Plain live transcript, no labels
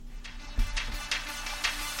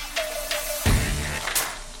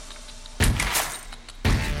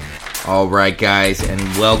All right, guys, and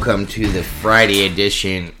welcome to the Friday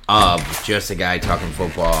edition of Just a Guy Talking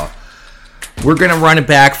Football. We're going to run it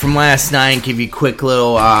back from last night, give you a quick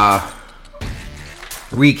little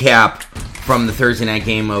recap from the Thursday night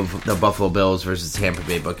game of the Buffalo Bills versus Tampa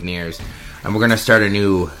Bay Buccaneers. And we're going to start a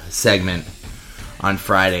new segment on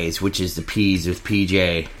Fridays, which is the P's with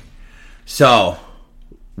PJ. So,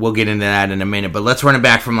 we'll get into that in a minute, but let's run it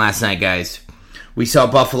back from last night, guys. We saw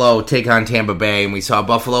Buffalo take on Tampa Bay, and we saw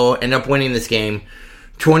Buffalo end up winning this game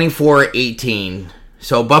 24-18.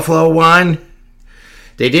 So Buffalo won.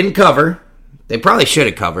 They didn't cover. They probably should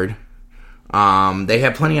have covered. They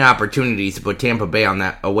had plenty of opportunities to put Tampa Bay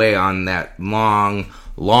away on that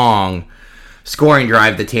long scoring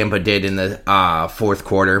drive that Tampa did in the fourth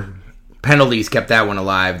quarter. Penalties kept that one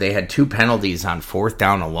alive. They had 2 penalties on fourth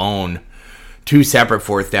down alone. 2 separate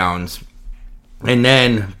fourth downs. And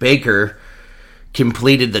then Baker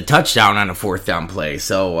completed the touchdown on a fourth down play.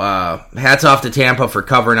 So, hats off to Tampa for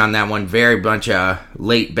covering on that one. Very bunch of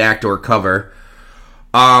late backdoor cover.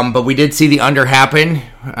 But we did see the under happen.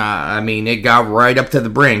 It got right up to the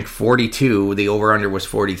brink, 42. The over-under was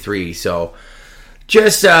 43. So,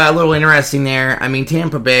 just a little interesting there.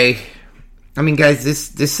 Tampa Bay, guys,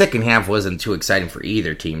 this second half wasn't too exciting for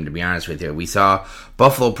either team, to be honest with you. We saw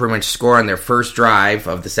Buffalo pretty much score on their first drive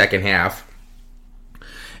of the second half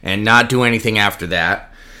and not do anything after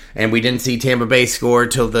that. And we didn't see Tampa Bay score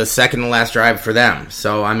till the second to last drive for them.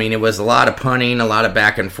 So, it was a lot of punting, a lot of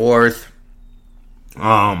back and forth.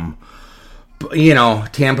 Tampa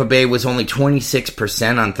Bay was only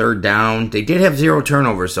 26% on third down. They did have 0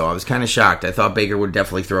 turnovers, so I was kind of shocked. I thought Baker would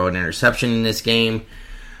definitely throw an interception in this game.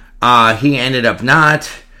 He ended up not.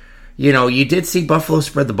 You did see Buffalo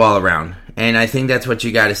spread the ball around, and I think that's what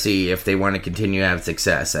you got to see if they want to continue to have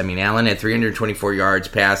success. Allen had 324 yards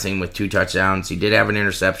passing with 2 touchdowns. He did have an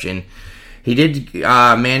interception. He did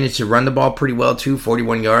manage to run the ball pretty well, too,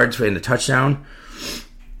 41 yards in the touchdown.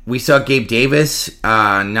 We saw Gabe Davis,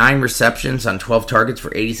 9 receptions on 12 targets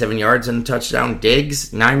for 87 yards and a touchdown.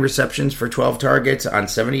 Diggs, 9 receptions for 12 targets on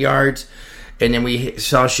 70 yards. And then we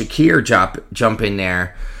saw Shakir jump in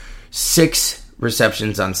there, 6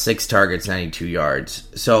 receptions on 6 targets, 92 yards.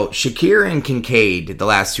 So Shakir and Kincaid the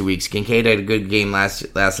last 2 weeks. Kincaid had a good game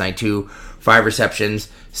last night too. 5 receptions,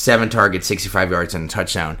 7 targets, 65 yards, and a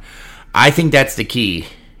touchdown. I think that's the key.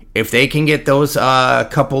 If they can get those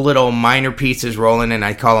couple little minor pieces rolling, and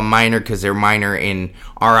I call them minor because they're minor in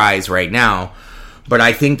our eyes right now, but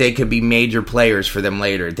I think they could be major players for them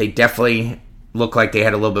later. They definitely looked like they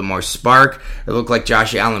had a little bit more spark. It looked like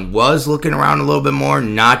Josh Allen was looking around a little bit more,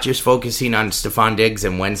 not just focusing on Stephon Diggs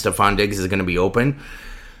and when Stephon Diggs is going to be open.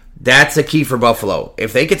 That's a key for Buffalo.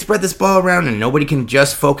 If they could spread this ball around and nobody can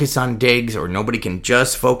just focus on Diggs or nobody can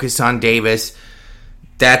just focus on Davis,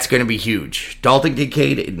 that's going to be huge. Dalton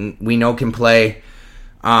Kincaid, we know, can play.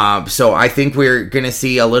 So I think we're going to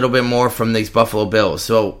see a little bit more from these Buffalo Bills.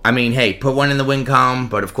 So, hey, put one in the win column,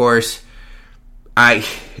 but of course,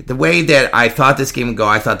 the way that I thought this game would go,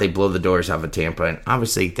 I thought they'd blow the doors off of Tampa, and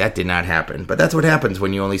obviously that did not happen. But that's what happens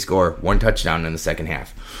when you only score 1 touchdown in the second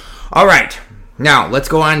half. All right, now let's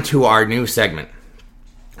go on to our new segment.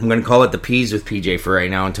 I'm going to call it the P's with PJ for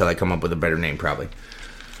right now until I come up with a better name, probably.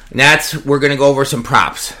 And we're going to go over some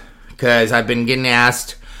props, because I've been getting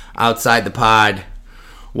asked outside the pod,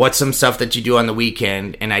 what's some stuff that you do on the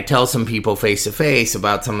weekend? And I tell some people face-to-face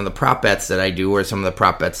about some of the prop bets that I do or some of the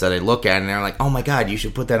prop bets that I look at, and they're like, oh my God, you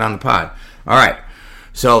should put that on the pod. All right,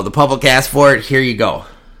 so the public asked for it. Here you go.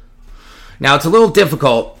 Now, it's a little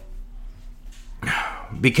difficult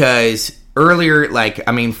because earlier,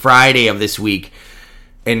 Friday of this week,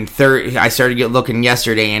 and I started looking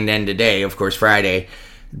yesterday and then today, of course, Friday.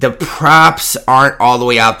 The props aren't all the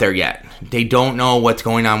way out there yet. They don't know what's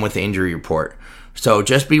going on with the injury report. So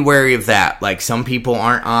just be wary of that. Some people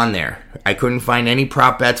aren't on there. I couldn't find any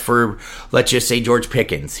prop bets for, let's just say, George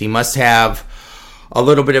Pickens. He must have a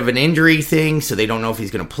little bit of an injury thing, so they don't know if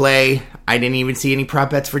he's going to play. I didn't even see any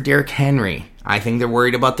prop bets for Derrick Henry. I think they're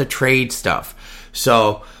worried about the trade stuff.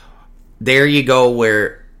 So there you go,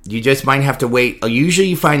 where you just might have to wait. Usually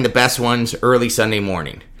you find the best ones early Sunday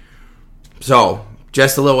morning. So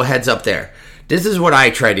just a little heads up there. This is what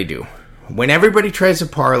I try to do. When everybody tries to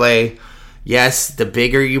parlay, yes, the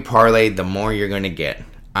bigger you parlay, the more you're going to get.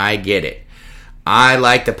 I get it. I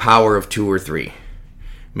like the power of 2 or 3.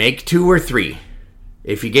 Make 2 or 3.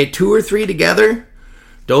 If you get 2 or 3 together,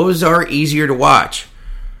 those are easier to watch.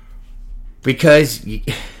 Because,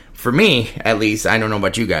 for me, at least, I don't know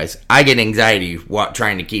about you guys, I get anxiety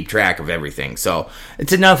trying to keep track of everything. So,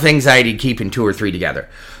 it's enough anxiety keeping 2 or 3 together.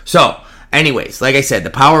 So, anyways, like I said, the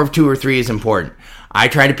power of 2 or 3 is important. I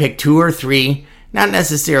try to pick 2 or 3 not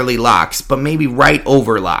necessarily locks, but maybe right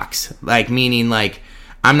over locks. Like, meaning, like,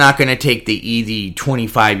 I'm not going to take the easy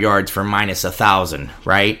 25 yards for minus 1,000,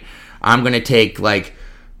 right? I'm going to take, like,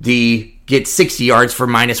 get 60 yards for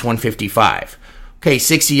minus 155. Okay,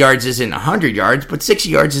 60 yards isn't 100 yards, but 60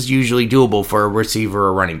 yards is usually doable for a receiver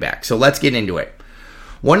or running back. So let's get into it.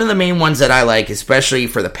 One of the main ones that I like, especially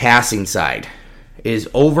for the passing side, is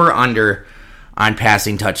over-under on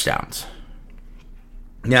passing touchdowns.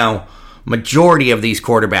 Now, majority of these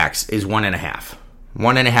quarterbacks is 1.5.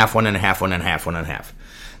 1.5, 1.5, 1.5, 1.5.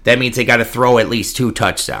 That means they got to throw at least 2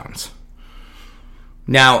 touchdowns.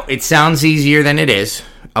 Now, it sounds easier than it is,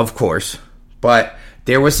 of course, but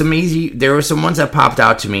there were some ones that popped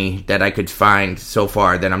out to me that I could find so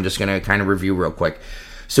far that I'm just going to kind of review real quick.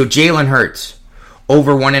 So Jalen Hurts,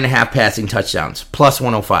 over 1.5 passing touchdowns, plus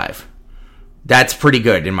 105. That's pretty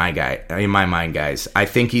good in my mind, guys. I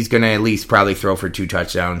think he's going to at least probably throw for 2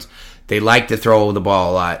 touchdowns. They like to throw the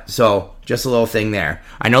ball a lot, so just a little thing there.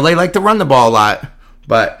 I know they like to run the ball a lot,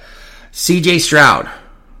 but C.J. Stroud,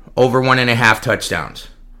 over 1.5 touchdowns,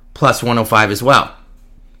 plus 105 as well.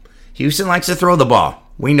 Houston likes to throw the ball.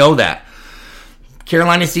 We know that.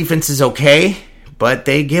 Carolina's defense is okay, but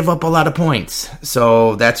they give up a lot of points.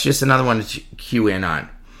 So that's just another one to cue in on.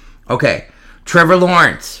 Okay, Trevor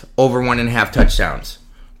Lawrence, over 1.5 touchdowns,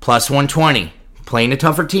 plus 120. Playing a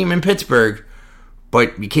tougher team in Pittsburgh,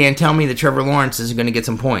 but you can't tell me that Trevor Lawrence isn't going to get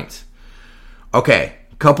some points. Okay,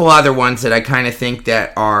 a couple other ones that I kind of think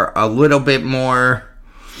that are a little bit more,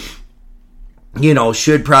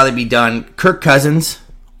 should probably be done. Kirk Cousins,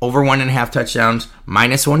 over 1.5 touchdowns,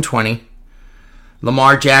 minus 120.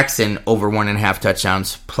 Lamar Jackson, over 1.5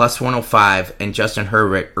 touchdowns, plus 105. And Justin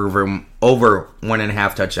Herbert, over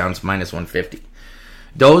 1.5 touchdowns, minus 150.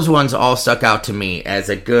 Those ones all stuck out to me as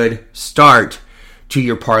a good start to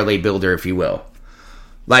your parlay builder, if you will.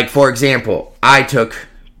 Like, for example, I took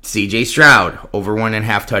C.J. Stroud, over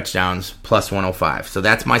 1.5 touchdowns, plus 105. So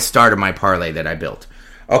that's my start of my parlay that I built.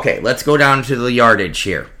 Okay, let's go down to the yardage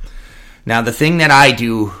here. Now, the thing that I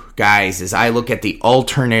do, guys, is I look at the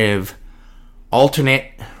alternate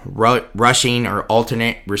rushing or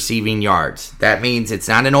alternate receiving yards. That means it's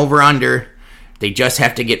not an over-under. They just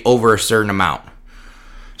have to get over a certain amount.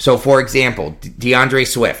 So, for example, DeAndre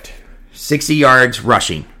Swift, 60 yards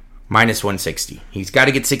rushing, minus 160. He's got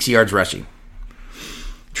to get 60 yards rushing.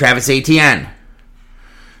 Travis Etienne,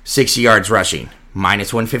 60 yards rushing,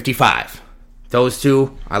 minus 155. Those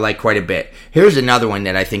two, I like quite a bit. Here's another one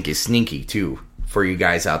that I think is sneaky, too, for you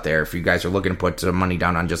guys out there, if you guys are looking to put some money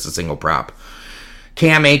down on just a single prop.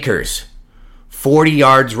 Cam Akers, 40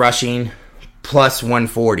 yards rushing, plus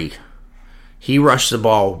 140. He rushed the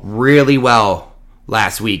ball really well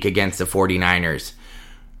last week against the 49ers.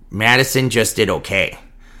 Madison just did okay.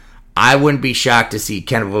 I wouldn't be shocked to see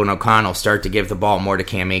Kevin O'Connell start to give the ball more to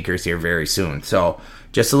Cam Akers here very soon. So,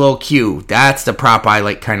 just a little cue. That's the prop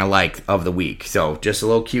I kind of like of the week. So, just a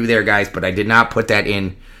little cue there, guys, but I did not put that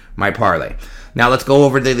in my parlay. Now, let's go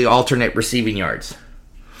over to the alternate receiving yards.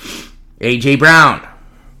 A.J. Brown.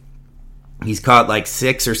 He's caught like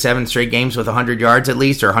 6 or 7 straight games with 100 yards at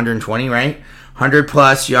least, or 120, right? 100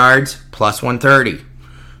 plus yards, plus 130.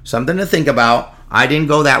 Something to think about. I didn't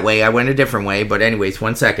go that way. I went a different way. But anyways,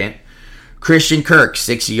 1 second. Christian Kirk,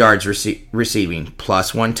 60 yards receiving,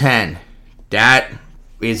 plus 110. That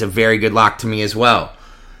is a very good lock to me as well.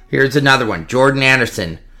 Here's another one. Jordan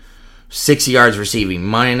Anderson, 60 yards receiving,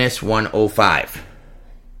 minus 105.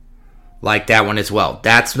 Like that one as well.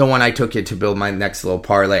 That's the one I took it to build my next little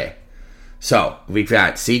parlay. So, we've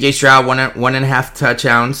got C.J. Stroud, 1.5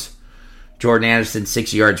 touchdowns. Jordan Anderson,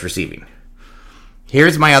 60 yards receiving.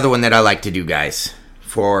 Here's my other one that I like to do, guys,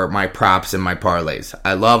 for my props and my parlays.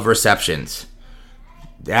 I love receptions.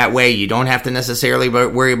 That way, you don't have to necessarily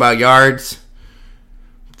worry about yards.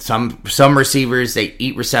 Some receivers, they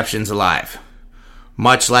eat receptions alive.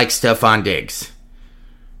 Much like Stephon Diggs.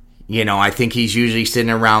 I think he's usually sitting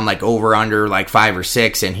around like over under like 5 or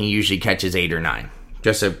 6, and he usually catches 8 or 9.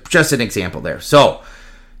 Just an example there. So,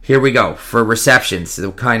 here we go. For receptions,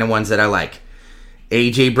 the kind of ones that I like.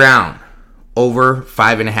 A.J. Brown, over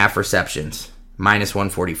 5.5 receptions, minus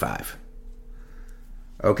 145.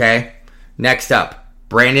 Okay? Next up,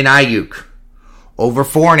 Brandon Ayuk, over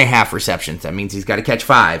 4.5 receptions. That means he's got to catch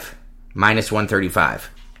 5, minus 135.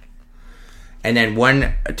 And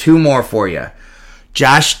then 2 more for you.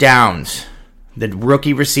 Josh Downs, the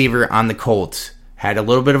rookie receiver on the Colts, had a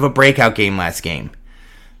little bit of a breakout game last game.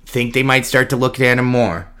 Think they might start to look at him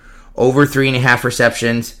more. Over 3.5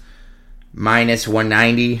 receptions, minus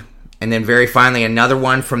 190. And then very finally, another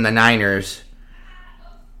one from the Niners.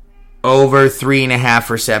 Over 3.5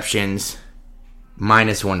 receptions,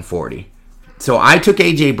 minus 140. So I took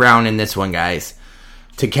A.J. Brown in this one, guys,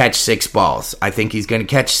 to catch 6 balls. I think he's going to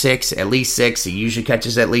catch 6, at least 6. He usually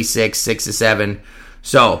catches at least 6 to 7.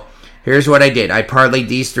 So here's what I did. I parlayed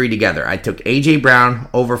these 3 together. I took A.J. Brown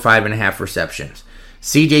over 5.5 receptions.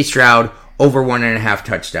 C.J. Stroud over 1.5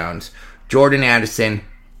 touchdowns. Jordan Addison,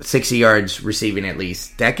 60 yards receiving at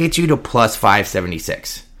least. That gets you to plus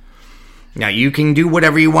 576. Now, you can do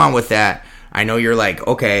whatever you want with that. I know you're like,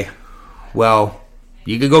 okay, well,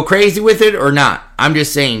 you could go crazy with it or not. I'm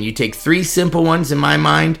just saying, you take 3 simple ones in my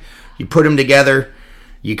mind, you put them together,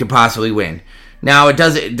 you could possibly win. Now,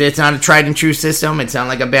 it's not a tried and true system. It's not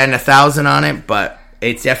like I'm betting 1,000 on it, but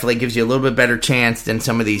it definitely gives you a little bit better chance than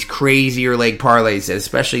some of these crazier leg parlays,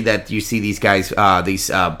 especially that you see these guys, these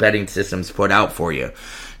betting systems put out for you,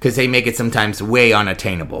 because they make it sometimes way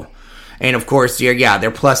unattainable. And of course,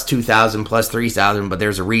 they're plus 2,000, plus 3,000, but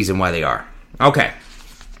there's a reason why they are. Okay.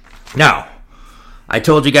 Now, I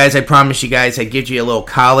told you guys, I promised you guys I'd give you a little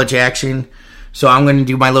college action. So I'm going to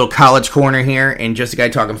do my little college corner here, and just a guy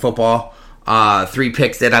talking football. 3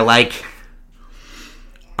 picks that I like.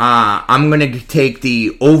 I'm going to take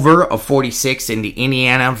the over of 46 in the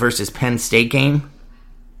Indiana versus Penn State game.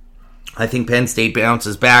 I think Penn State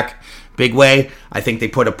bounces back big way. I think they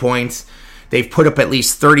put up points. They've put up at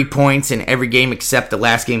least 30 points in every game except the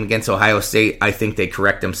last game against Ohio State. I think they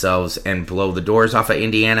correct themselves and blow the doors off of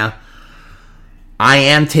Indiana. I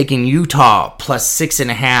am taking Utah plus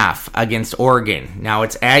 6.5 against Oregon. Now,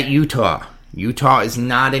 it's at Utah. Utah is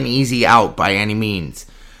not an easy out by any means.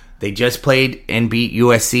 They just played and beat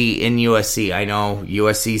USC in USC. I know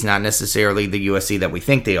USC is not necessarily the USC that we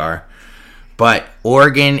think they are. But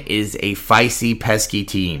Oregon is a feisty, pesky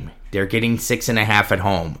team. They're getting 6.5 at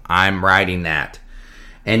home. I'm riding that.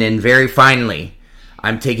 And then very finally,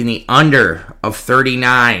 I'm taking the under of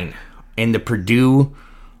 39 in the Purdue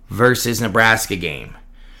versus Nebraska game.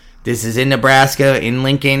 This is in Nebraska, in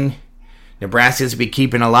Lincoln. Nebraska's been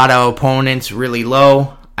keeping a lot of opponents really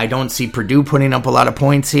low. I don't see Purdue putting up a lot of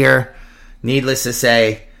points here. Needless to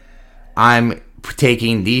say, I'm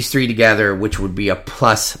taking these 3 together, which would be a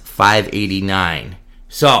plus 589.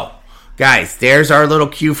 So, guys, there's our little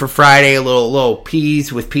cue for Friday. A little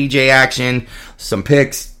P's with PJ action. Some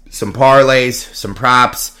picks, some parlays, some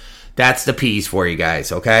props. That's the P's for you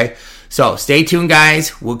guys, okay? So, stay tuned,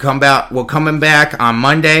 guys. We're coming back on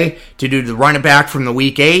Monday to do the run it back from the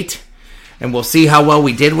week 8. And we'll see how well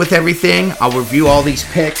we did with everything. I'll review all these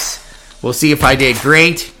picks. We'll see if I did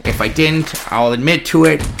great. If I didn't, I'll admit to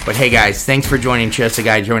it. But hey, guys, thanks for joining Just a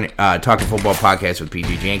Guy Talking Football Podcast with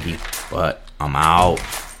PG Janky. But I'm out.